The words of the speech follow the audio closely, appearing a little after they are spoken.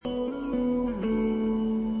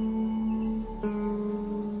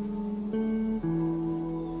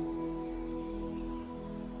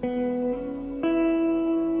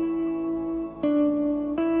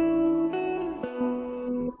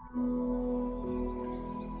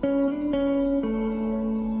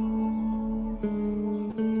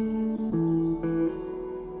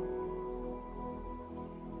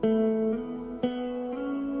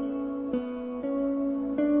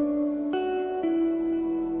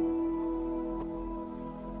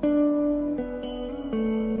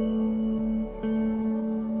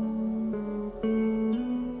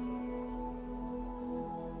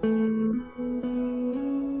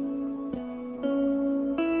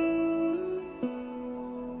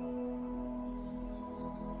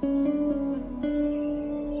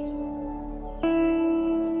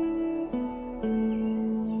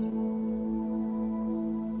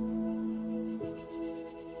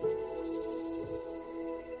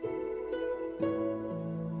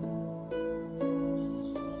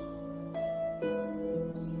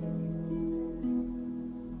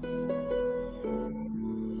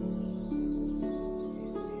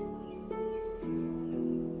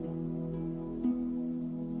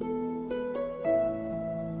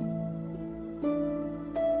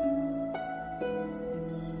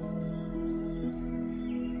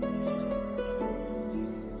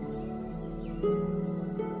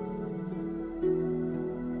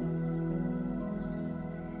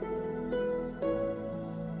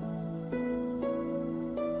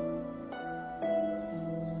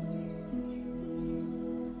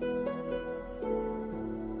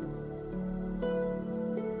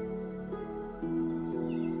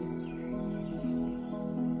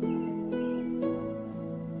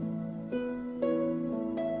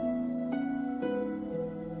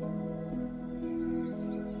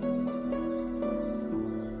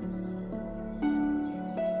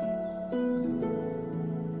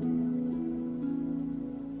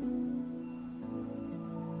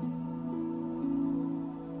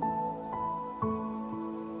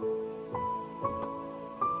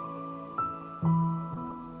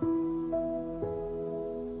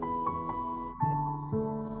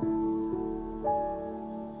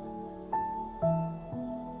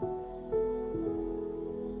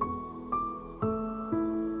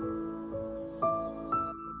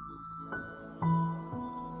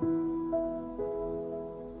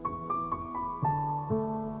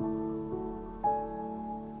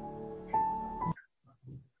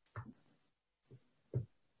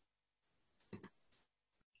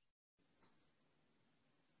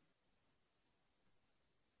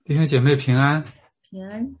弟兄姐妹平安，平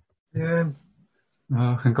安，平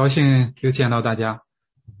安。很高兴又见到大家。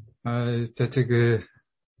在这个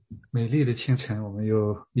美丽的清晨，我们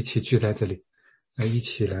又一起聚在这里，一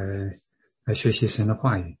起来学习神的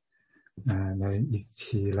话语，一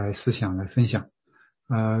起来思想，来分享。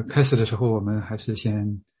开始的时候，我们还是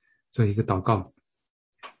先做一个祷告。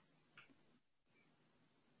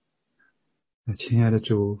亲爱的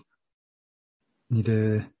主，你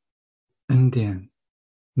的恩典、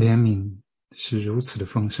怜悯是如此的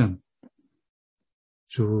丰盛。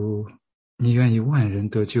主，你愿意万人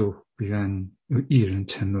得救，不愿有一人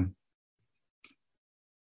沉沦。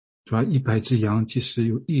主啊，100只羊，即使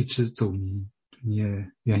有1只走迷，你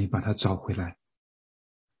也愿意把它找回来。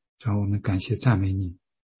主啊，我们感谢赞美你，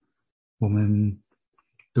我们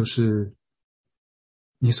都是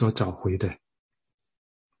你所找回的。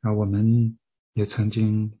我们也曾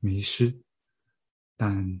经迷失，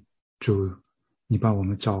但主，你把我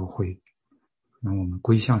们找回，让我们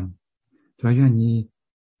归向你。主啊，愿你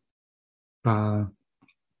把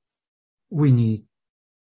为你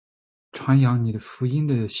传扬你的福音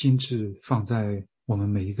的心志放在我们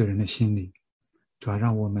每一个人的心里。主啊，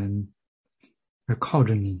让我们来靠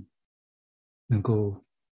着你，能够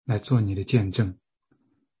来做你的见证，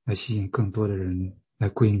来吸引更多的人来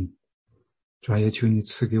归你。主啊，也求你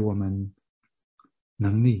赐给我们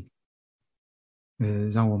能力，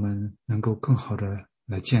让我们能够更好的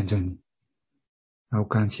来见证你。然后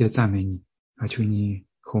感谢赞美你，求你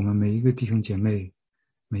和我们每一个弟兄姐妹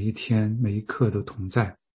每一天每一刻都同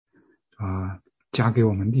在，加给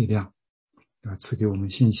我们力量，赐给我们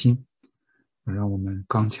信心，让我们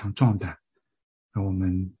刚强壮胆，让我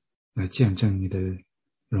们来见证你的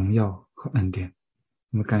荣耀和恩典。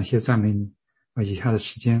我们感谢赞美你，以下的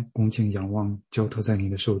时间恭敬仰望交托在你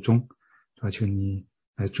的手中，求你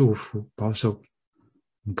来祝福保守。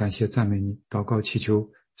我们感谢赞美你，祷告祈求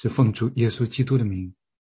是奉主耶稣基督的名，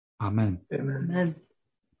阿们。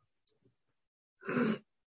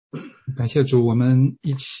感谢主，我们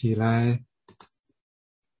一起来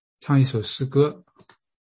唱一首诗歌，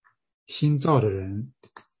新造的人。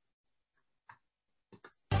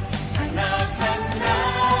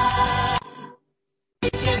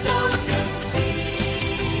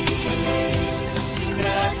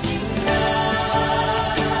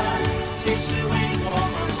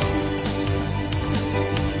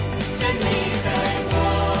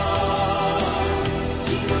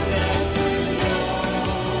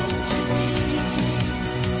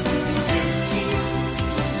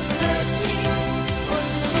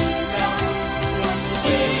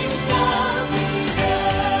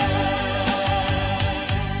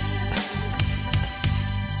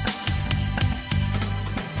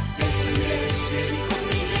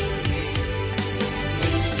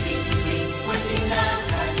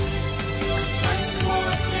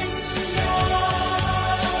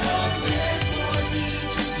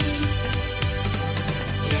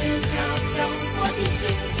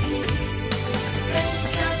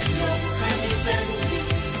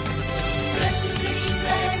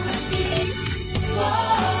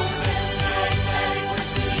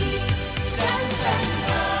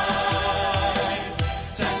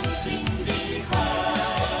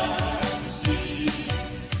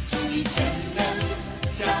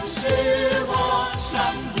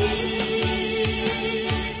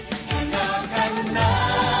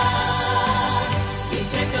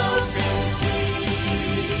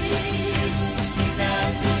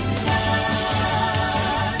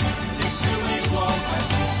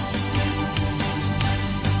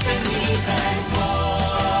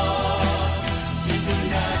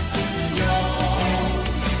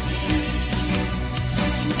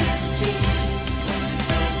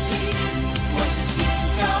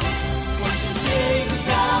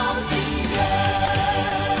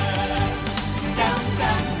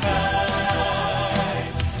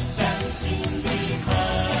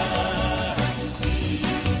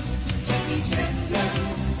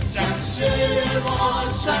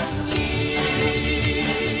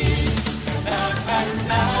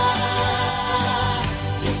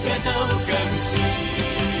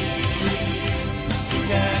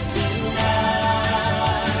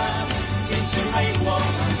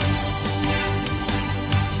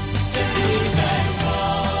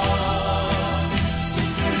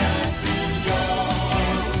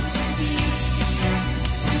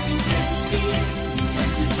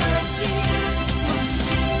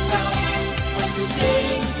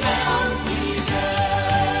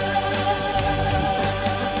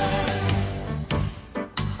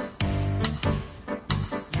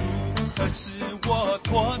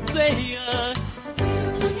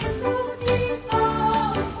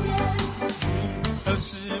何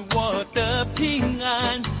时我的平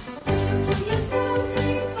安。主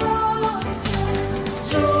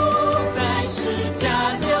在十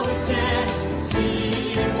架流血，洗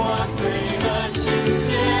我罪恶清洁，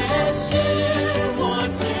使我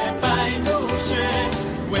洁白如雪，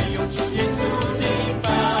唯有主耶稣的宝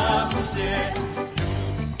血，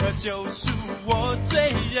可救赎我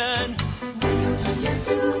罪人。唯有主耶稣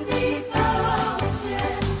的宝血，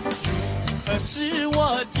可使我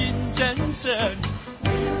进真神。唯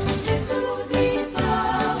有主耶稣的宝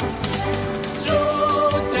血，主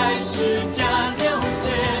在十架流血，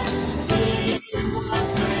洗我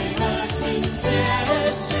罪恶清洁，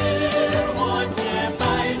使我洁白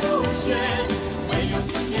如雪，唯有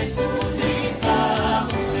主耶稣的宝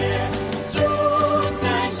血，主在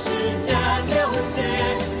十架流血，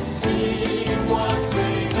洗我罪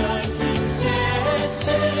恶清洁，使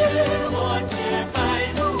我洁白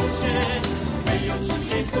如雪，唯有主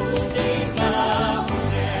耶稣的宝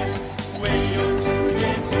血，唯有主耶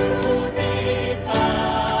稣的宝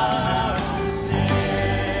血。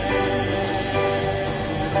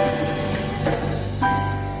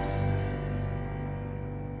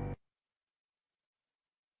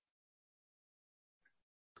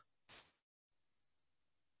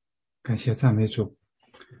感谢赞美主。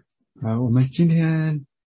我们今天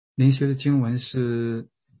灵学的经文是《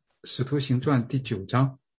使徒行传》第9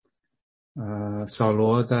章。扫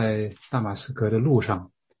罗在大马士革的路上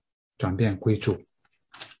转变归主，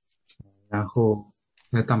然后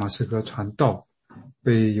在大马士革传道，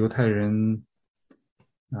被犹太人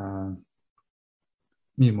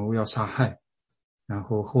密谋要杀害，然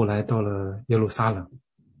后后来到了耶路撒冷，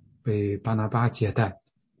被巴拿巴接待。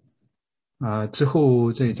之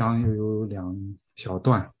后这一章又有2小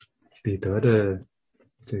段，彼得的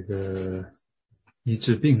这个医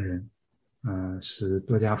治病人，使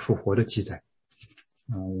多加复活的记载。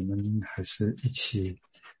我们还是一起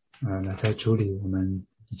来在主里，我们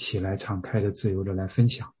一起来敞开的自由的来分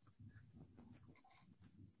享。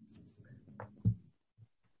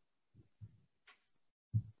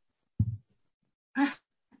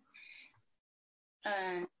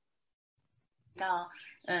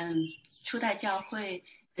初代教会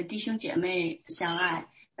的弟兄姐妹相爱，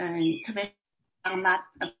特别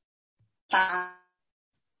把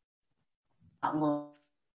我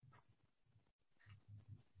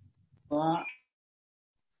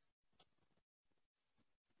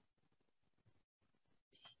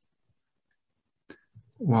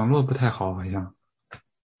网络不太好，好像。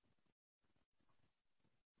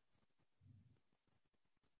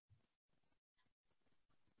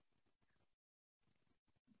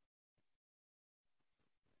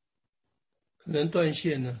可能断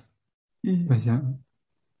线了。断线。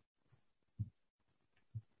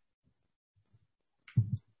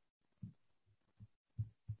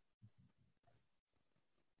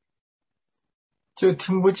就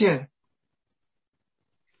听不见。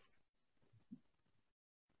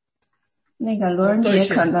那个罗仁杰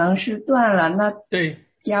可能是断了，那对，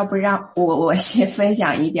要不让我先分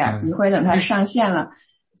享一点，一会儿等他上线了，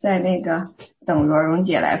再那个等罗荣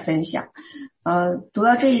姐来分享。读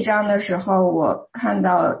到这一章的时候，我看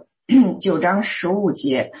到9章15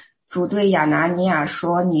节，主对亚拿尼亚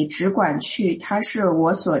说：“你只管去，他是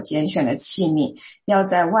我所拣选的器皿，要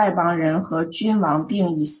在外邦人和君王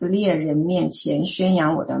并以色列人面前宣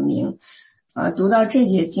扬我的名。”读到这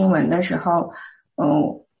节经文的时候，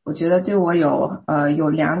我觉得对我有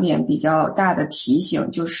2点比较大的提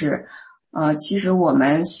醒，就是其实我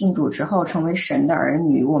们信主之后成为神的儿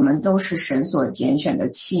女，我们都是神所拣选的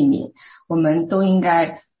器皿，我们都应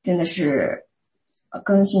该真的是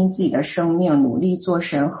更新自己的生命，努力做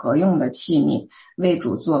神合用的器皿，为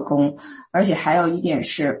主做工。而且还有一点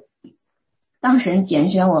是，当神拣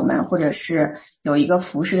选我们，或者是有一个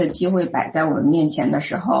服事的机会摆在我们面前的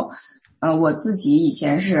时候，我自己以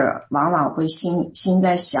前是往往会心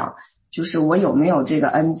在想，就是我有没有这个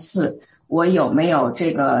恩赐，我有没有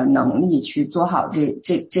这个能力去做好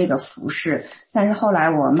这个服事。但是后来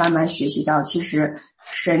我慢慢学习到，其实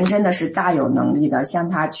神真的是大有能力的，像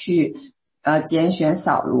他去拣选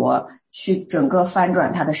扫罗，去整个翻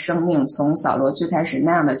转他的生命，从扫罗最开始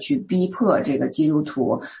那样的去逼迫这个基督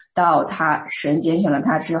徒，到神拣选了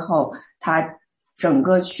他之后，他整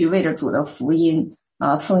个去为着主的福音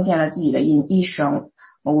奉献了自己的一生。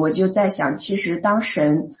我就在想，其实当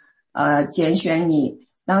神拣选你，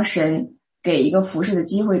当神给一个服事的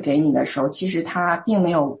机会给你的时候，其实他并没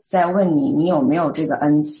有在问你有没有这个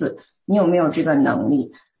恩赐，你有没有这个能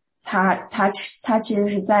力，他其实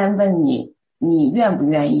是在问你愿不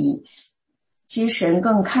愿意。其实神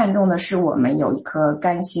更看重的是我们有一颗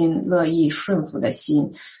甘心乐意顺服的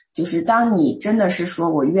心。就是当你真的是说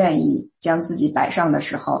我愿意将自己摆上的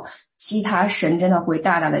时候，其他神真的会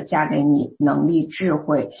大大的加给你能力智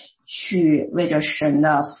慧，去为着神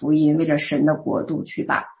的福音，为着神的国度去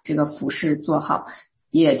把这个服事做好。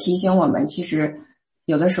也提醒我们，其实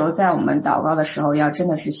有的时候在我们祷告的时候，要真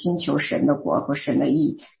的是心求神的国和神的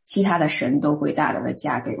义，其他的神都会大大的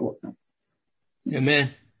加给我们。Amen。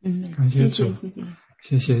感谢主，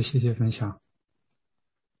谢谢谢分享。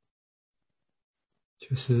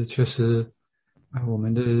确实我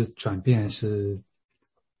们的转变是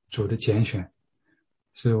主的拣选，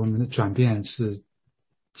是我们的转变是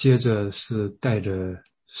接着是带着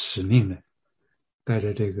使命的，带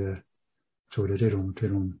着这个主的这种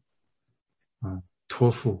托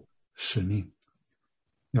付使命，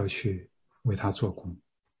要去为他做工，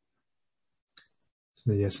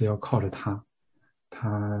也是要靠着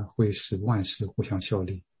他会使万事互相效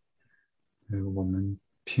力。我们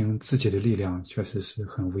凭自己的力量确实是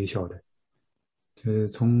很微小的，就是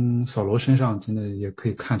从扫罗身上真的也可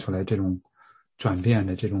以看出来这种转变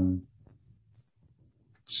的这种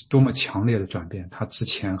多么强烈的转变，他之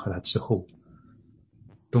前和他之后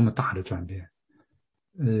多么大的转变。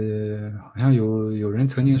好像有人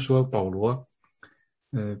曾经说保罗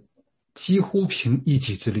几乎凭一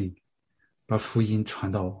己之力把福音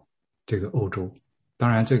传到这个欧洲，当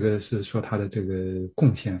然这个是说他的这个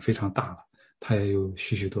贡献非常大了，他也有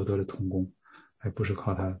许许多多的同工，还不是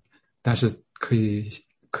靠他，但是可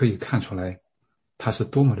以看出来他是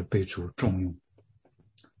多么的被主重用，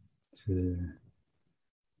是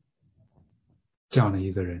这样的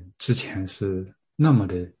一个人，之前是那么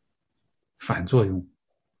的反作用，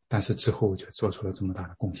但是之后就做出了这么大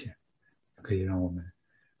的贡献，可以让我们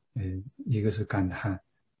一个是感叹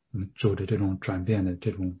主的这种转变的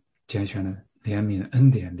这种拣选的怜悯的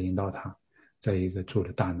恩典临到他，再一个主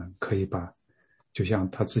的大能可以把就像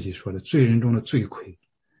他自己说的罪人中的罪魁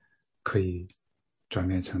可以转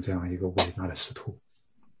变成这样一个伟大的使徒。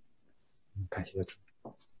感谢主。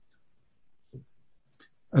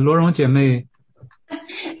罗荣姐妹，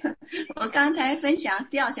我刚才分享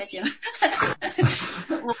掉下去了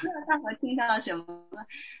我不知道大伙听到什么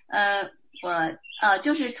我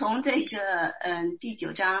就是从这个第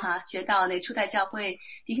9章哈学到那初代教会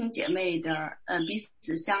弟兄姐妹的彼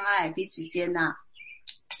此相爱彼此接纳，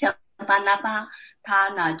像巴拿巴他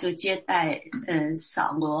呢就接待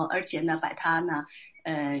扫罗，而且呢把他呢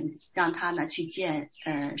让他呢去见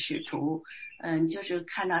使徒，就是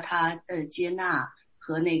看到他接纳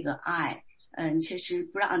和那个爱，确实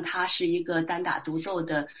不让他是一个单打独斗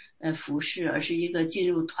的服侍，而是一个进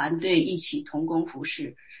入团队一起同工服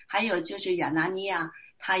侍。还有就是亚拿尼亚，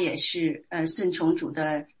他也是顺从主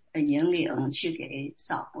的引领，去给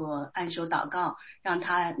扫罗按手祷告，让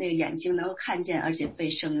他那个眼睛能够看见，而且被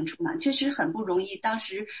圣灵充满，确实很不容易。当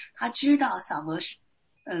时他知道扫罗是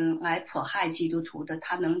来迫害基督徒的，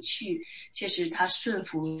他能去，确实他顺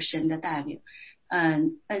服神的带领。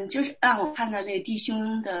就是让我看到那个弟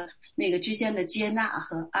兄的那个之间的接纳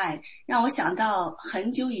和爱，让我想到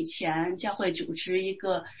很久以前教会组织一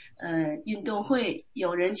个运动会，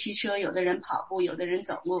有人骑车，有的人跑步，有的人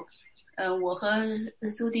走路。我和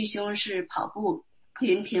苏弟兄是跑步，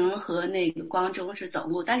林平和那个光中是走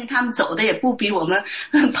路，但是他们走的也不比我们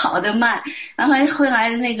跑得慢。然后后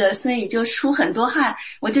来那个孙宇就出很多汗，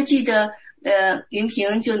我就记得林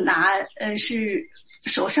平就拿是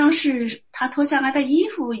手上是他脱下来的衣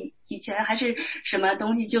服，以前还是什么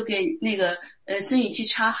东西，就给那个孙宇去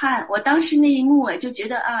擦汗。我当时那一幕就觉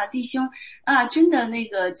得弟兄真的那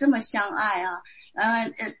个这么相爱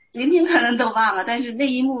林平可能都忘了，但是那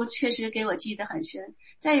一幕确实给我记得很深。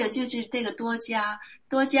再有就是这个多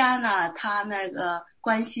加呢，他那个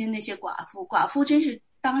关心那些寡妇真是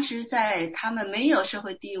当时在他们没有社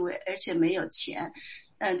会地位，而且没有钱。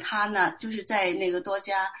他呢就是在那个多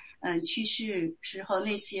加去世时候，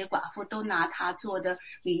那些寡妇都拿他做的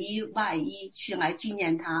里衣外衣去来纪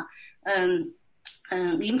念他。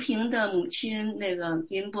林平的母亲那个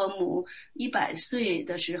林伯母100岁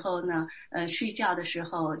的时候呢，睡觉的时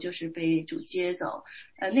候就是被主接走。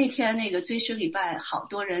那天那个追思礼拜，好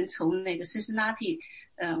多人从那个辛斯纳蒂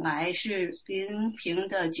来，是林平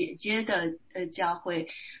的姐姐的教会，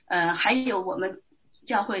还有我们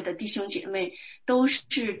教会的弟兄姐妹都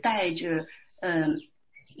是带着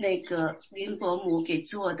那个林伯母给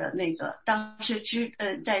做的那个，当时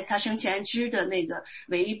在他生前织的那个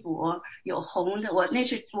围脖，有红的。我那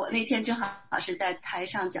天正好是在台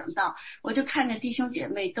上讲道，我就看着弟兄姐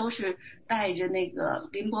妹都是带着那个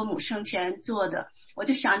林伯母生前做的，我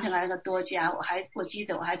就想起来了多加。我记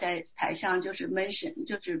得我还在台上就是mention，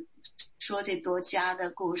就是说这多加的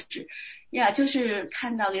故事呀，就是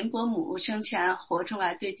看到林伯母生前活出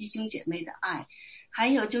来对弟兄姐妹的爱。还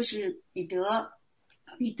有就是彼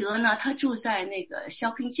得呢，他住在那个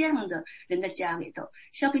削皮匠的人的家里头。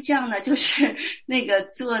削皮匠呢，就是那个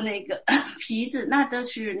做那个皮子，那都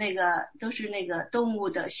是那个动物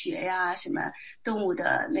的血呀，什么动物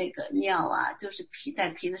的那个尿啊，就是在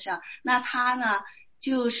皮子上。那他呢，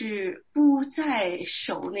就是不再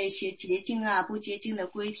守那些洁净啊不洁净的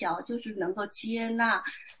规条，就是能够接纳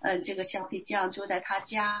这个削皮匠住在他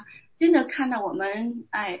家。真的看到我们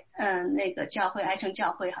那个教会爱城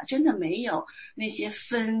教会哈，真的没有那些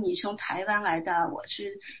分你从台湾来的，我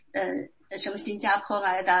是什么新加坡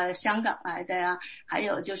来的、香港来的呀，还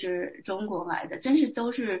有就是中国来的，真是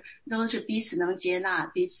都是彼此能接纳、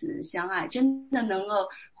彼此相爱，真的能够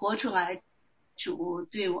活出来主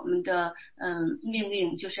对我们的命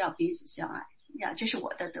令，就是要彼此相爱呀，这是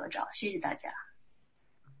我的得着，谢谢大家。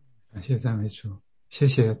感谢赞美主，谢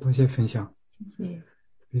谢，多谢分享，谢谢。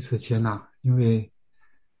彼此接纳，因为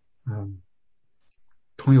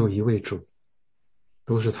同有一位主，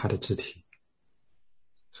都是他的肢体，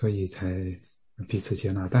所以才彼此接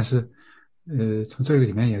纳。但是从这个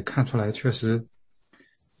里面也看出来，确实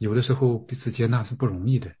有的时候彼此接纳是不容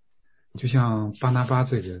易的。就像巴拿巴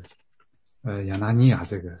这个亚拿尼亚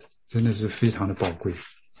这个真的是非常的宝贵。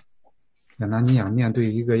亚拿尼亚面对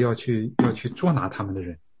一个要去捉拿他们的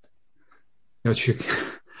人，要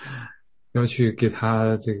去给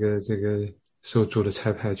他这个受主的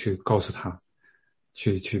差派去告诉他，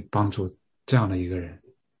去帮助这样的一个人，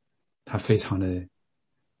他非常的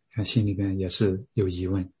看心里边也是有疑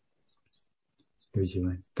问，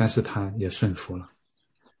但是他也顺服了，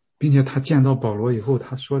并且他见到保罗以后，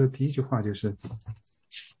他说的第一句话就是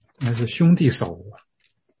那是兄弟扫罗，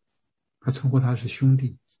他称呼他是兄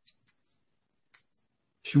弟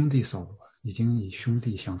扫罗，已经以兄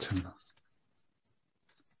弟相称了。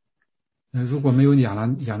如果没有亚拿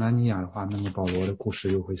尼亚的话，那么保罗的故事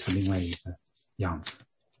又会是另外一个样子。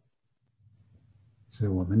所以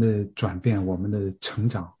我们的转变，我们的成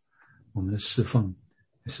长，我们的侍奉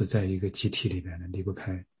是在一个集体里边的，离不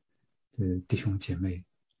开弟兄姐妹。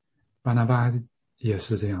巴拿巴也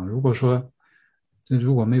是这样，如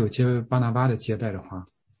果没有巴拿巴的接待的话，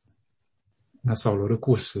那保罗的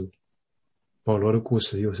故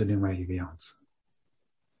事又是另外一个样子。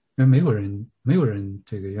因为没有人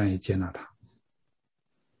这个愿意接纳他，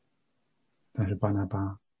但是巴拿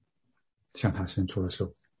巴向他伸出了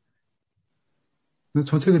手。那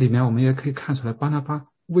从这个里面我们也可以看出来，巴拿巴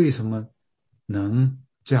为什么能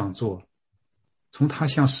这样做。从他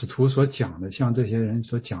向使徒所讲的，向这些人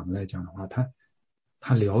所讲的来讲的话，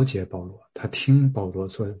他了解保罗，他听保罗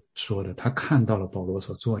所说的，他看到了保罗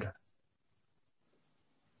所做的，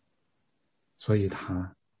所以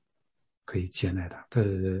他可以接纳他，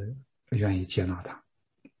愿意接纳他，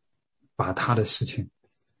把他的事情，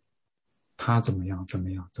他怎么样，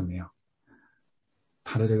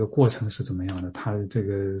他的这个过程是怎么样的，他的这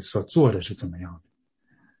个所做的是怎么样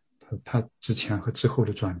的，他之前和之后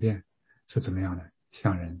的转变是怎么样的，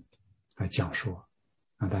向人来讲述，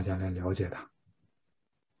让大家来了解他。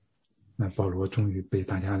那保罗终于被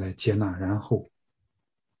大家来接纳，然后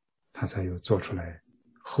他才有做出来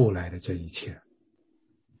后来的这一切。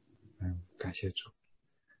感谢主。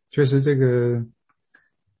确实这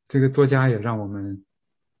个多加也让我们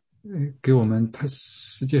给我们，他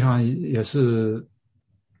实际上也是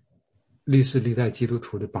历代基督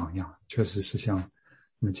徒的榜样，确实是像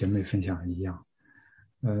我们姐妹分享一样。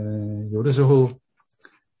有的时候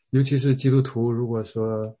尤其是基督徒，如果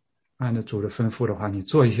说按照主的吩咐的话，你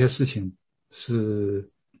做一些事情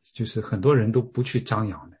就是很多人都不去张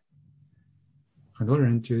扬的，很多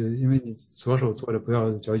人就因为你左手做的不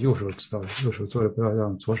要叫右手知道，右手做的不要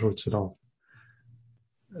让左手知道。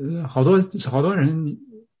好多人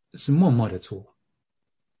是默默的做，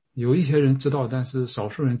有一些人知道，但是少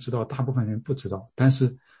数人知道，大部分人不知道。但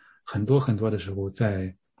是很多的时候，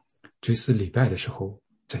在追思礼拜的时候，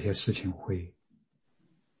这些事情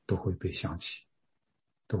都会被想起，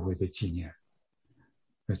都会被纪念。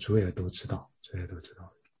主也都知道。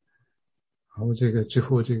然后最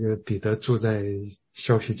后这个彼得住在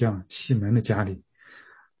削皮匠西门的家里，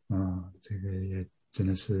这个也真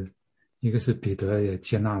的是，一个是彼得也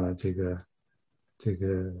接纳了这个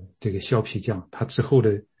削皮匠，他之后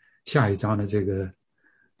的下一章的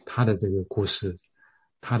他的这个故事，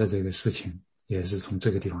他的这个事情也是从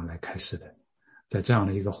这个地方来开始的。在这样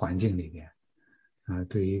的一个环境里面，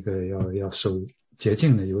对于一个要守洁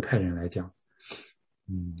净的犹太人来讲，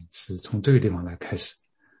是从这个地方来开始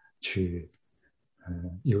去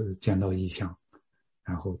有见到异象，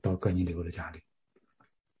然后到哥尼流的家里。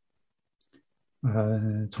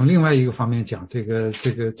从另外一个方面讲，这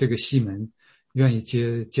个西门愿意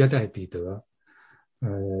接待彼得，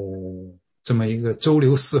这么一个周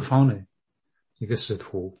流四方的一个使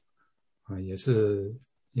徒啊，也是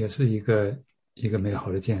一个美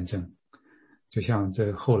好的见证。就像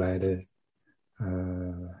这后来的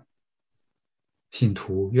信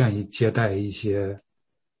徒愿意接待一些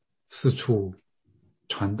四处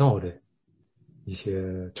传道的一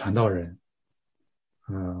些传道人，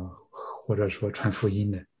或者说传福音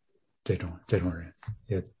的这种人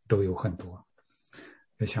也都有很多。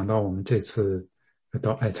也想到我们这次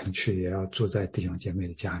到爱城去，也要住在弟兄姐妹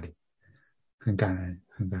的家里，很感恩，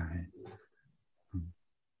很感恩。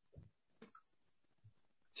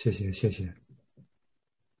谢谢，谢谢。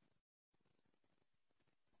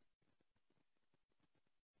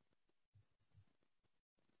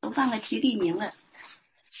我忘了提立明了，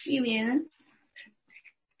立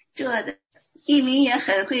明也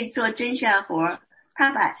很会做针线活，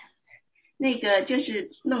他把那个就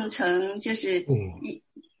是弄成就是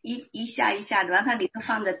一下一下的，然后它里头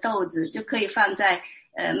放的豆子就可以放在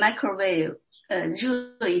microwave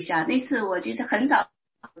热一下。那次我记得很早，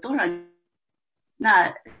多少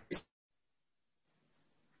那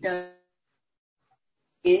的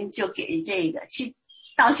您就给这个，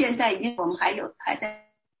到现在已经我们还在。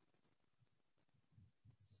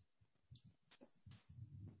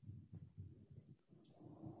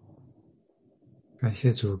感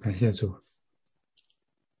谢主，感谢主。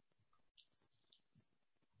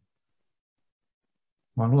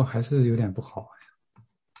网络还是有点不好。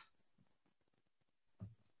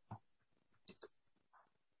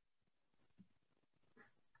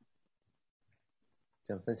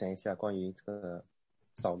想分享一下关于这个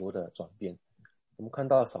扫罗的转变。我们看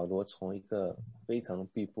到扫罗从一个非常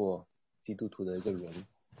逼迫基督徒的一个人，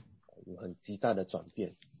有很极大的转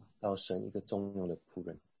变，到神一个重用的仆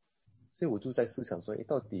人。所以我就在思想说，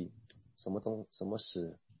到底什么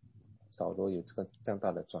使扫罗有这样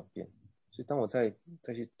大的转变？所以当我再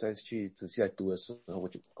去仔细来读的时候，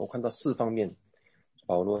我看到4方面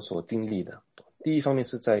保罗所经历的。第一方面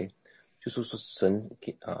是就是说神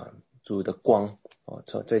给主的光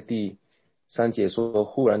在第3节说，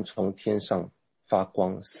忽然从天上发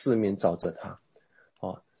光，四面照着他。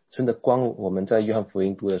神的光，我们在约翰福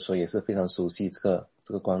音读的时候也是非常熟悉这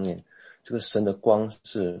个观念。这个神的光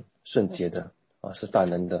是圣洁的是大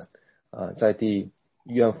能的在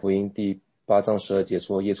约翰福音第8章12节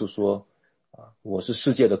说，耶稣说我是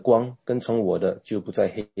世界的光，跟从我的就不在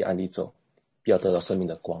黑暗里走，必要得到生命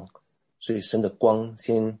的光。所以神的光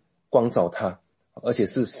先光照他，而且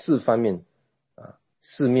是4方面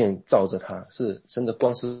四面照着他，是神的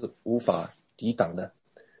光是无法抵挡的，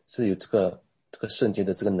是有这个圣洁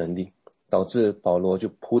的这个能力，导致保罗就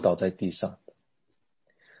扑倒在地上。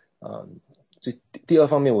第二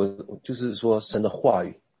方面我就是说神的话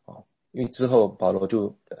语因为之后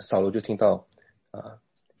扫罗就听到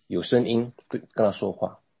有声音跟他说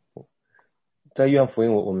话。在约翰福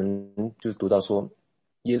音我们就读到说，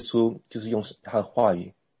耶稣就是用他的话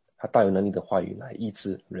语，他大有能力的话语来医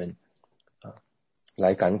治人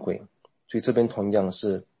来赶鬼。所以这边同样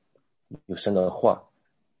是有神的话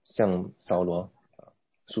向扫罗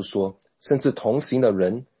诉说，甚至同行的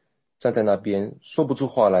人站在那边说不出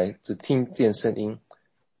话来，只听见声音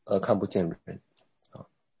而看不见人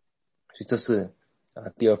所以这是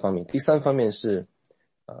第二方面。第三方面是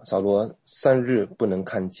扫罗3日不能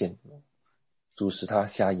看见，主使他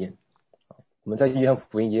瞎眼。我们在约翰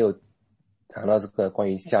福音也有谈到这个关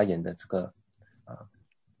于瞎眼的这个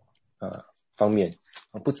方面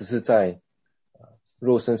不只是在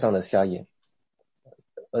肉身上的瞎眼，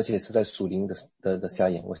而且是在属灵的瞎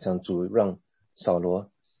眼。我想主让扫罗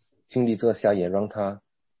经历这个瞎眼，让他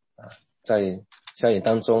在瞎眼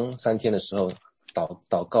当中3天的时候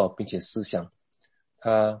祷告，并且思想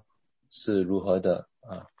他是如何的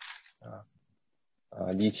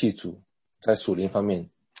离弃主在属灵方面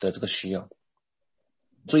的这个需要。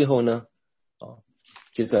最后呢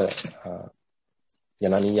接着亚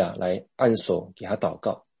拿尼亚来按手给他祷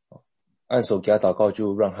告，按手给他祷告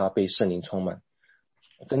就让他被圣灵充满。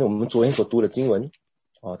跟着我们昨天所读的经文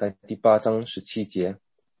在第8章17节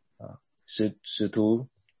使徒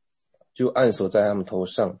就按手在他们头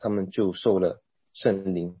上，他们就受了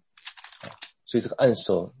圣灵所以这个按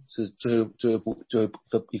手是最后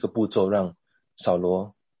一个步骤，让扫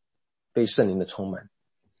罗被圣灵的充满。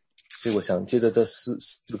所以我想接着这四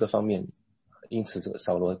个方面，因此这个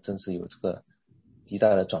扫罗真是有这个极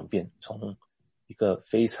大的转变，从一个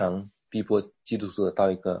非常逼迫基督徒的到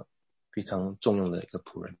一个非常重用的一个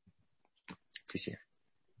仆人。谢谢。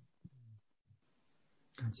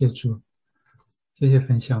感谢主，谢谢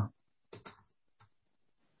分享。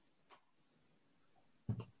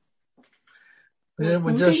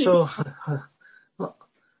我这时候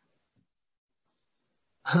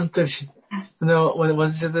对不起，那我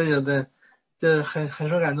觉得有的就很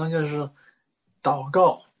受感动，就是说祷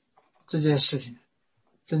告这件事情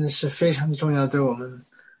真的是非常的重要，对我们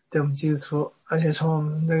基督徒，而且从我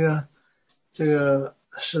们这个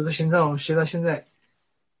使徒行传我们学到现在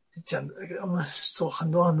讲的我们做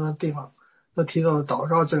很多很多地方都提到了祷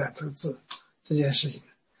告这两个字，这件事情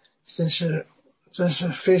真是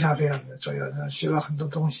非常非常的重要，学到很多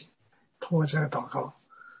东西，通过这个祷告，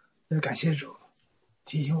就感谢主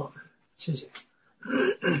提醒我们，谢谢。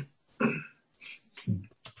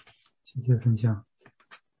谢谢分享。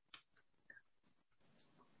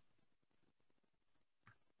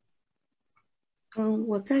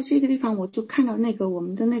我在这个地方我就看到那个我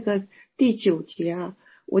们的那个第9节啊，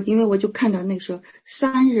因为我就看到那时候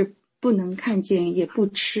3日不能看见，也不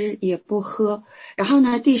吃也不喝。然后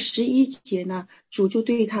呢第11节呢，主就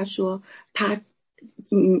对他说，他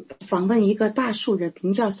访问一个大数人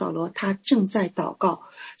名叫扫罗，他正在祷告。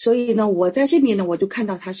所以呢我在这边呢我就看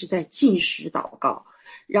到他是在禁食祷告。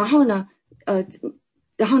然后呢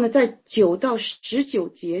在9到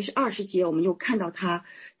19节是20节，我们又看到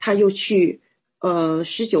他又去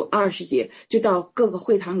19、20节就到各个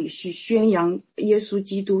会堂里去宣扬耶稣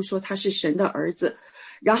基督，说他是神的儿子。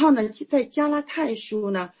然后呢在加拉太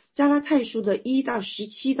书的1到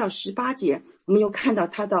17到18节，我们又看到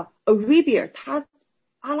他的 Arabia， 他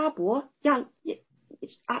阿拉伯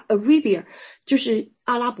Arabia 就是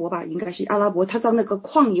阿拉伯吧，应该是阿拉伯，他到那个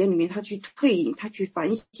旷野里面他去退隐，他去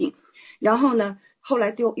反省。然后呢后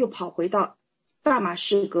来又跑回到大马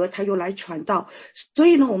士革，他又来传道。所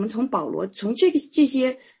以呢我们从保罗从这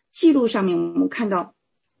些记录上面，我们看到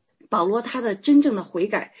保罗他的真正的悔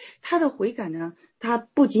改。他的悔改呢，他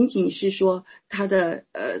不仅仅是说他的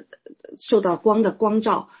受到光的光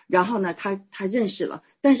照，然后呢他认识了，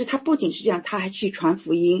但是他不仅是这样，他还去传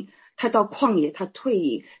福音，他到旷野，他退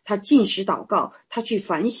隐，他禁食祷告，他去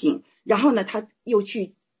反省，然后呢他又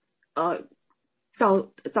去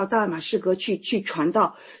到大马士革去传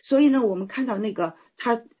道。所以呢我们看到那个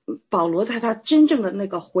保罗他真正的那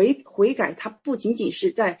个悔改，他不仅仅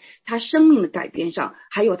是在他生命的改变上，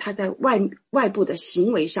还有他在外部的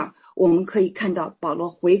行为上，我们可以看到保罗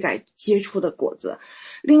悔改结出的果子。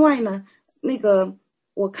另外呢那个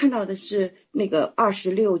我看到的是那个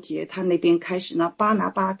26节，他那边开始呢，巴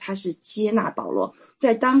拿巴他是接纳保罗。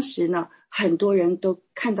在当时呢很多人都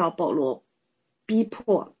看到保罗逼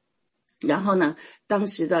迫，然后呢当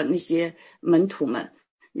时的那些门徒们，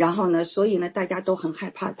然后呢所以呢大家都很害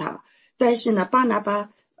怕他。但是呢巴拿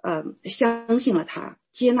巴相信了他，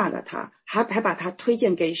接纳了他，还把他推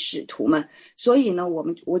荐给使徒们。所以呢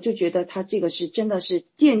我就觉得他这个是真的是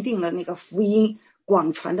奠定了那个福音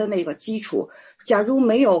广传的那个基础。假如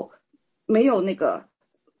没有那个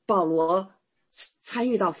保罗参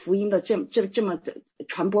与到福音的这么的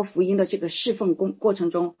传播福音的这个侍奉过程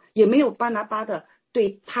中，也没有巴拿巴的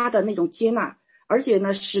对他的那种接纳，而且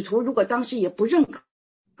呢使徒如果当时也不认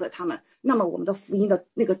可他们，那么我们的福音的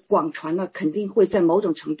那个广传呢肯定会在某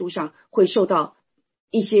种程度上会受到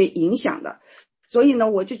一些影响的。所以呢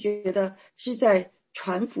我就觉得是在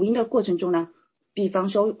传福音的过程中呢，比方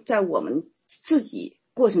说在我们自己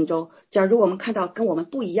过程中，假如我们看到跟我们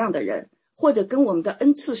不一样的人，或者跟我们的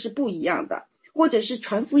恩赐是不一样的，或者是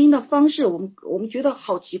传福音的方式我们觉得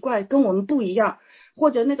好奇怪，跟我们不一样，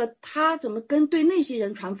或者那个他怎么跟对那些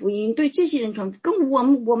人传福音，对这些人传，跟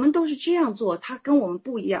我们都是这样做，他跟我们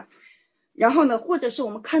不一样。然后呢或者是我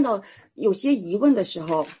们看到有些疑问的时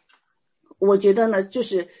候，我觉得呢就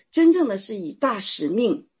是真正的是以大使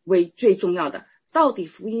命为最重要的，到底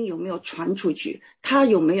福音有没有传出去，他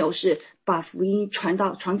有没有是把福音传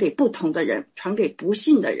给不同的人，传给不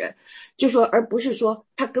信的人，就说而不是说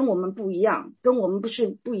他跟我们不一样，跟我们不是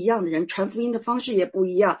不一样的人，传福音的方式也不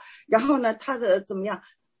一样，然后呢他的怎么样。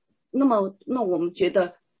那我们觉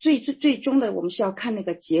得最终的我们是要看那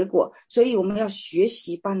个结果。所以我们要学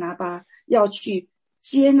习巴拿巴，要去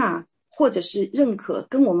接纳或者是认可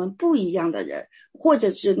跟我们不一样的人，或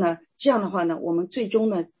者是呢这样的话呢，我们最终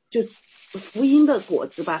呢就福音的果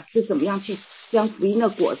子吧，就怎么样去将福音的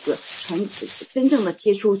果子真正的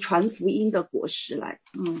结出传福音的果实来。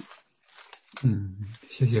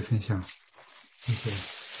谢谢分享，谢谢。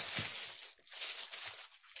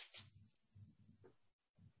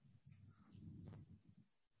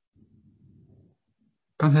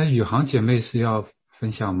刚才宇航姐妹是要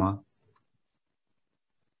分享吗？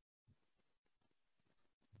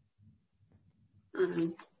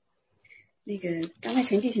那个刚才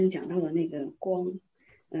陈弟兄讲到了那个光，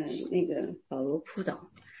那个保罗扑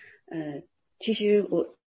倒，其实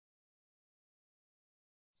我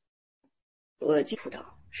扑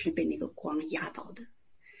倒是被那个光压倒的。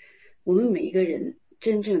我们每一个人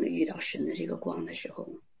真正的遇到神的这个光的时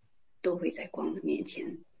候，都会在光的面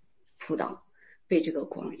前扑倒，被这个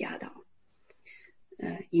光压倒。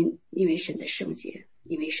因为神的圣洁，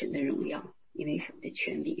因为神的荣耀，因为神的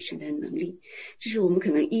权柄，神的能力，这是我们可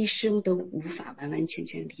能一生都无法完完全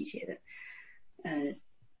全理解的。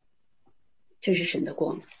这是神的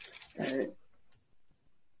光。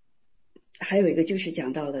还有一个就是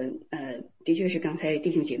讲到了，的确是刚才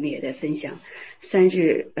弟兄姐妹也在分享3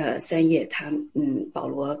日3夜，保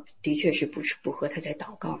罗的确是不吃不喝，他在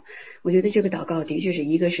祷告。我觉得这个祷告的确是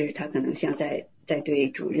一个是他可能像在对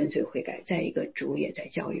主认罪悔改，再一个主也在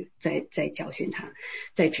教育，在教训他，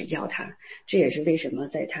在指教他。这也是为什么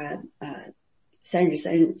在他3日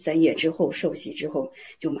3夜之后受洗之后，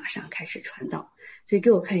就马上开始传道。所以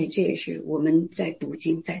给我看见，这也是我们在读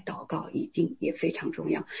经在祷告一定也非常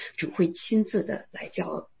重要，主会亲自的来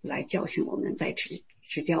教训我们，在指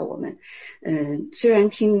教我们。虽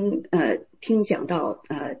然听讲道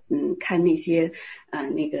看那些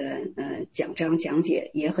讲章讲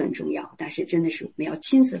解也很重要，但是真的是我们要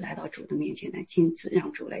亲自来到主的面前，来亲自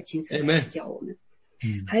让主来亲自来指教我们。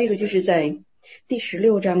还有一个就是在第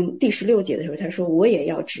16章第16节的时候，他说我也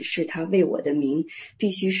要指示他为我的名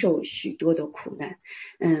必须受许多的苦难。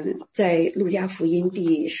在路加福音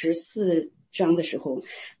第14章的时候，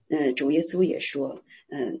主耶稣也说，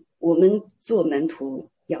我们做门徒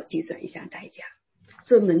要计算一下代价，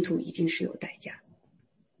做门徒一定是有代价。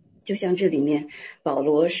就像这里面保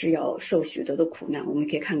罗是要受许多的苦难，我们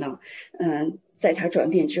可以看到在他转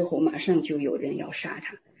变之后，马上就有人要杀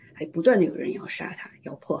他，还不断的有人要杀他，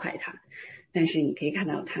要迫害他。但是你可以看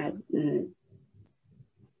到他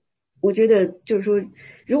我觉得就是说，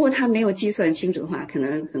如果他没有计算清楚的话，可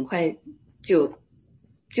能很快就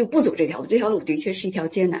不走这条路。这条路的确是一条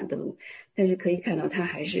艰难的路，但是可以看到他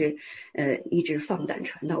还是一直放胆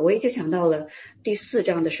传道。我也就想到了第4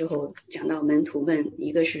章的时候，讲到门徒们，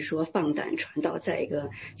一个是说放胆传道，再一个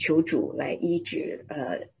求主来医治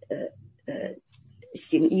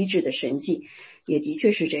行医治的神迹，也的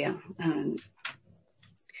确是这样。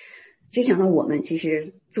就想到我们其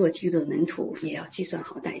实做基督的门徒也要计算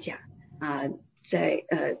好代价在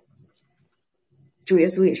主耶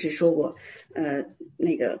稣也是说过，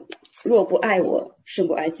若不爱我，胜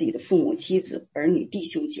不爱自己的父母妻子儿女弟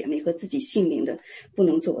兄姐妹和自己性命的，不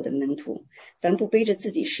能做我的门徒。凡不背着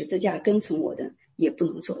自己十字架跟从我的，也不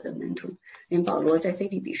能做我的门徒。连保罗在腓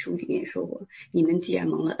立比书里面说过，你们既然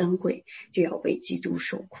蒙了恩惠，就要为基督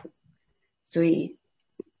受苦。所以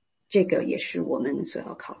这个也是我们所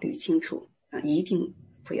要考虑清楚一定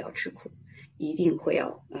会要吃苦，一定会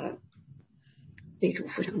要为主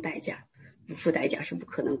付上代价，不付代价是不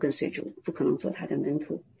可能跟随主，不可能做他的门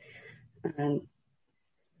徒。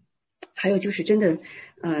还有就是真的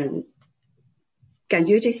感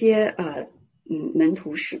觉这些门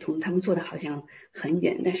徒使徒他们做的好像很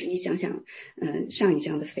远，但是一想想上一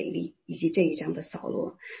章的腓利以及这一章的扫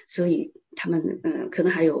罗，所以他们可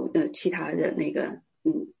能还有其他的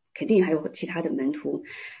肯定还有其他的门徒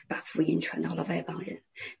把福音传到了外邦人。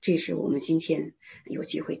这是我们今天有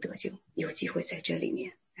机会得救，有机会在这里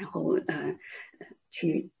面然后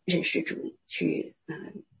去认识主，去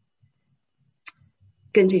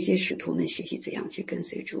跟这些使徒们学习怎样去跟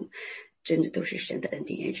随主，真的都是神的恩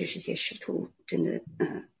典。也这是些使徒真的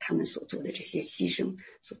他们所做的这些牺牲，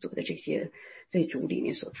所做的这些在主里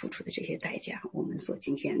面所付出的这些代价，我们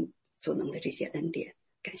今天所能的这些恩典，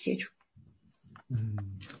感谢主。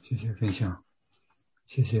谢谢分享，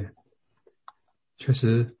谢谢。确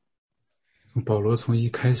实保罗从一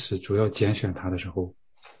开始主要拣选他的时候，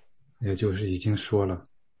也就是已经说了，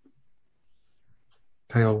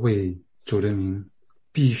他要为主的名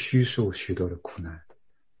必须受许多的苦难。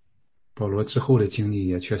保罗之后的经历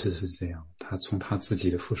也确实是这样，他从他自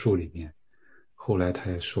己的复述里面，后来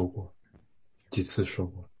他也说过几次说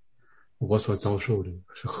过，我所遭受的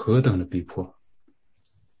是何等的逼迫，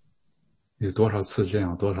有多少次这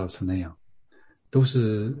样，多少次那样，都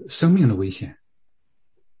是生命的危险，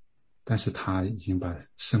但是他已经把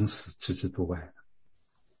生死置之度外了，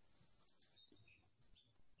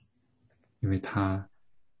因为他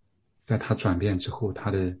在他转变之后，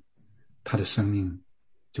他的生命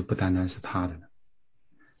就不单单是他的了。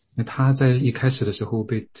那他在一开始的时候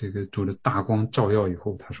被这个主的大光照耀以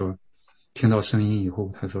后，他说听到声音以后，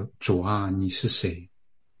他说主啊你是谁，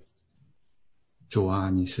主啊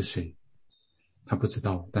你是谁，他不知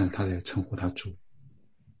道，但是他在称呼他主，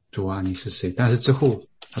主啊你是谁。但是之后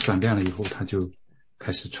他转变了以后，他就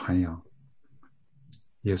开始传扬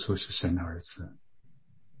耶稣是神的儿子，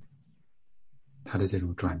他的这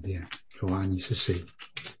种转变，主啊你是谁，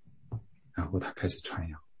然后他开始传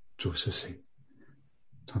扬主是谁。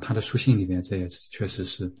从他的书信里面，这也确实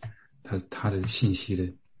是他的信息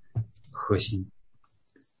的核心。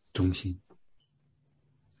中心。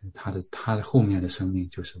他的后面的生命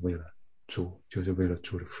就是为了主，就是为了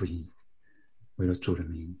主的福音，为了主的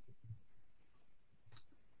名。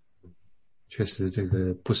确实这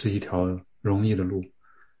个不是一条容易的路，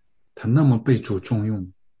他那么被主重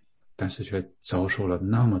用，但是却遭受了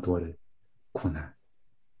那么多的苦难。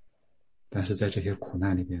但是在这些苦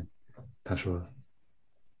难里边，他说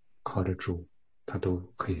靠着主他都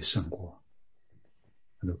可以胜过，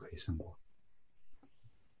他都可以胜过。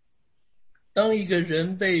当一个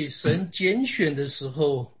人被神拣选的时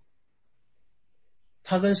候，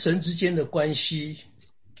他跟神之间的关系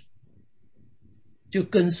就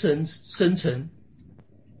更深层，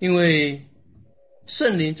因为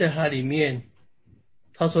圣灵在他里面，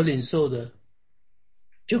他所领受的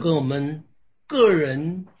就跟我们个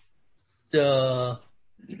人的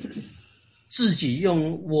自己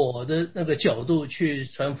用我的那个角度去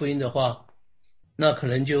传福音的话，那可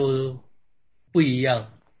能就不一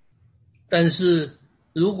样。但是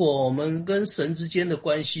如果我们跟神之间的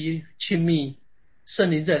关系亲密，圣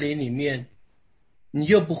灵在你里面，你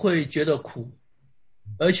就不会觉得苦，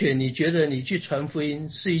而且你觉得你去传福音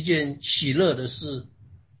是一件喜乐的事。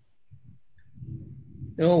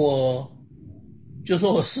因为我就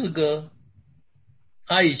说我四哥，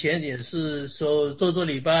他以前也是说做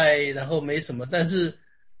礼拜然后没什么，但是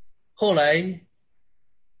后来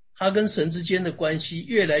他跟神之间的关系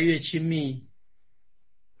越来越亲密，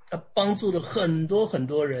他帮助了很多很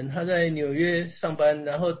多人，他在纽约上班，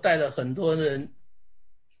然后带了很多人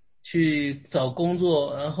去找工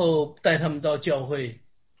作，然后带他们到教会。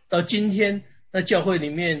到今天那教会里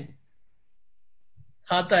面，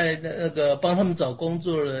他带那个帮他们找工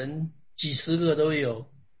作的人几十个都有。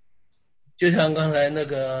就像刚才那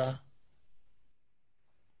个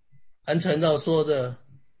韩传道说的，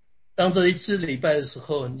当这一次礼拜的时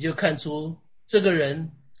候，你就看出这个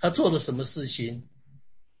人他做了什么事情。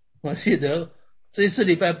我记得这一次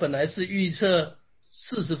礼拜本来是预测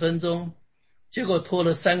40分钟，结果拖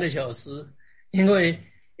了3个小时，因为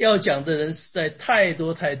要讲的人实在太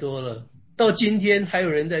多太多了。到今天还有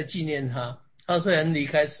人在纪念他，他虽然离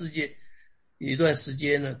开世界一段时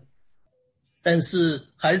间了，但是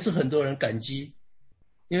还是很多人感激，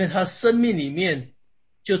因为他生命里面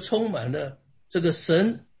就充满了这个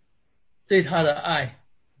神对他的爱。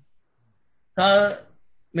他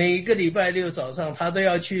每个礼拜六早上他都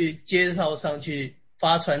要去街道上去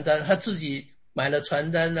发传单，他自己买了传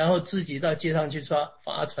单，然后自己到街上去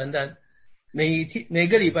发传单，每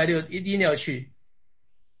个礼拜六一定要去。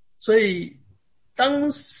所以当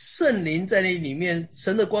圣灵在那里面，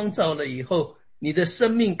神的光照了以后，你的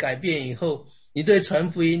生命改变以后，你对传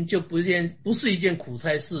福音就不是一件苦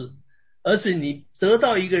差事，而是你得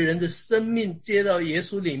到一个人的生命接到耶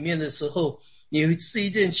稣里面的时候，你是一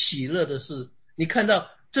件喜乐的事。你看到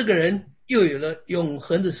这个人又有了永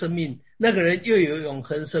恒的生命，那个人又有永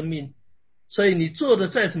恒生命，所以你做的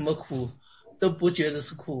再怎么苦都不觉得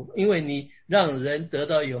是苦，因为你让人得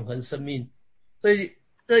到永恒生命。所以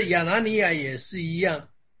这亚拿尼亚也是一样，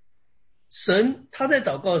神他在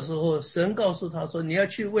祷告的时候，神告诉他说你要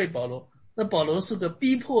去为保罗。那保罗是个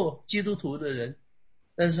逼迫基督徒的人，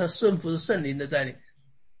但是他顺服圣灵的带领，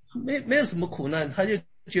没有什么苦难，他就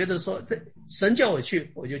觉得说神叫我去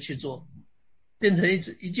我就去做，变成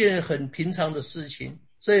一件很平常的事情。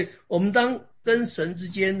所以我们当跟神之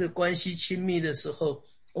间的关系亲密的时候，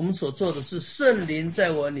我们所做的是圣灵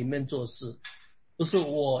在我里面做事，不是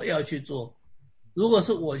我要去做。如果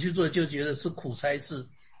是我去做就觉得是苦差事，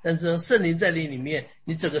但是圣灵在你里面，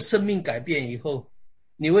你整个生命改变以后，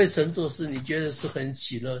你为神做事，你觉得是很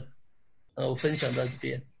喜乐的。我分享到这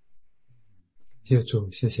边。谢谢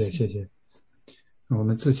主，谢谢。我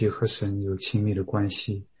们自己和神有亲密的关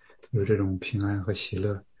系，有这种平安和喜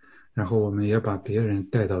乐，然后我们也把别人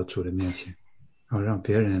带到主的面前，然后让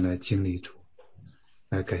别人来经历主，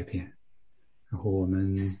来改变。然后我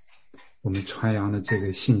们传扬的这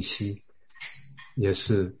个信息，也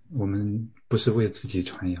是我们不是为自己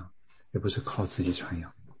传扬，也不是靠自己传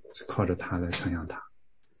扬，是靠着他来传扬他。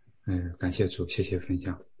感谢主，谢谢分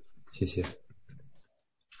享，谢谢。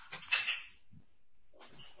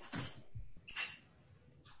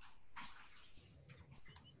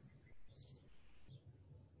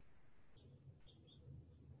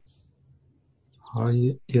好，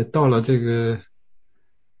也到了这个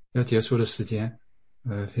要结束的时间，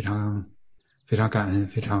非常感恩，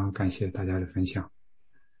非常感谢大家的分享。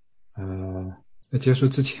在结束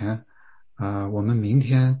之前，我们明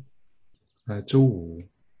天周五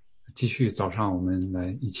继续早上我们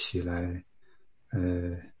来一起来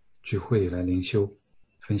聚会来灵修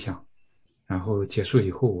分享，然后结束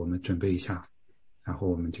以后我们准备一下，然后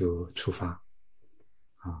我们就出发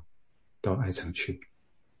到爱城去。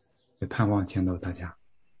也盼望见到大家。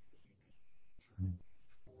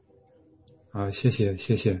好，谢谢。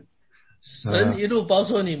神一路保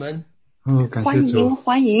守你们。感谢主，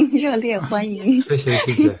欢迎，热烈欢迎。谢谢。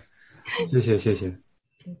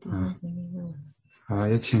好，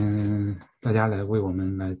也请大家来为我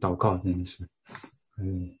们来祷告，真的是，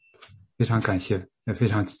非常感谢，也非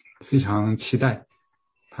常期待，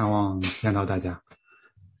盼望见到大家。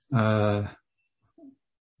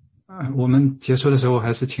我们结束的时候，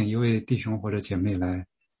还是请一位弟兄或者姐妹来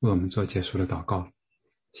为我们做结束的祷告，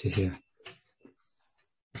谢谢。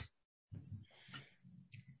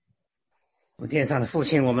我们天上的父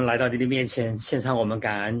亲，我们来到你的面前，献上我们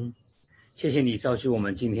感恩，谢谢你造就我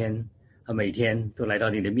们今天和每天都来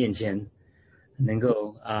到你的面前，能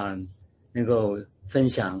够分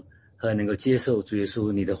享和能够接受主耶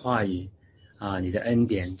稣你的话语你的恩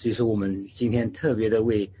典。所以说我们今天特别的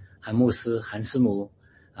为韩牧师、韩师母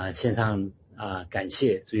献上感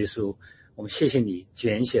谢主耶稣，我们谢谢你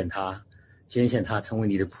拣选他成为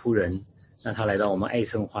你的仆人，让他来到我们爱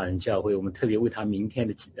城华人教会。我们特别为他明天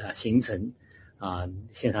的行程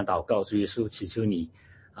献上祷告，主耶稣，祈求你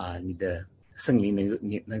你的圣灵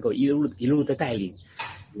能够一路的带领，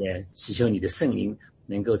也祈求你的圣灵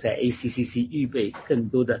能够在 ACCC 预备更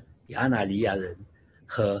多的亚纳利亚人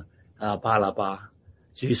和巴拉巴。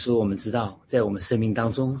主耶稣，我们知道在我们生命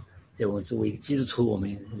当中，在我们作为基督徒，我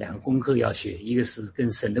们两个功课要学，一个是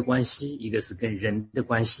跟神的关系，一个是跟人的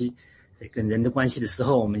关系。在跟人的关系的时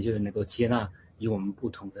候，我们就能够接纳与我们不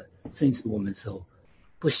同的，甚至我们所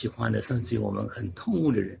不喜欢的，甚至于我们很痛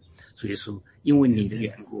恶的人。主耶稣，因为你的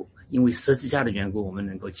缘故，因为十字架的缘故，我们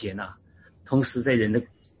能够接纳。同时在人的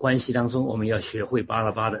关系当中，我们要学会巴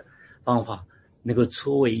拉巴的方法，能够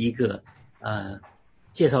作为一个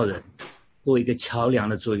介绍人，作为一个桥梁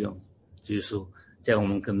的作用。主耶稣，在我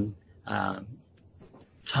们跟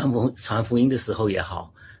传福音的时候也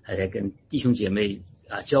好，还在跟弟兄姐妹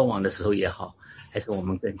交往的时候也好，还是我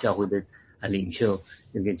们跟教会的领袖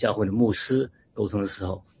跟教会的牧师沟通的时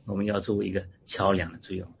候，我们要作为一个桥梁的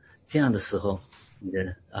作用。这样的时候，你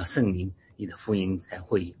的圣灵，你的福音才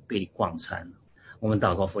会被广传。我们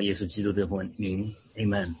祷告奉耶稣基督的名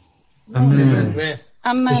 ，Amen。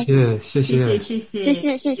Amen。谢谢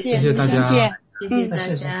大家，谢谢大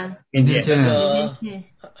家，明天见。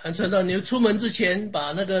韩传道，你出门之前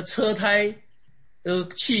把那个车胎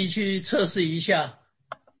气去测试一下，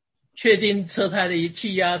确定车胎的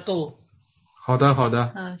气压够。好的。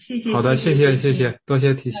谢谢。好的，谢谢，多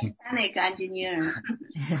谢提醒。那个安吉尼尔。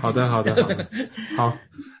好的，好，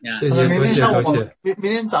谢谢，明天上午多谢。明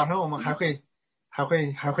天早上我们还会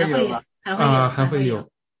有吧？还会有。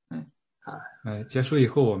结束以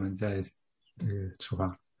后我们再出发。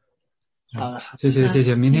好，谢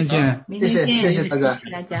谢，明天见。谢谢大家，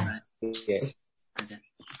谢谢大家。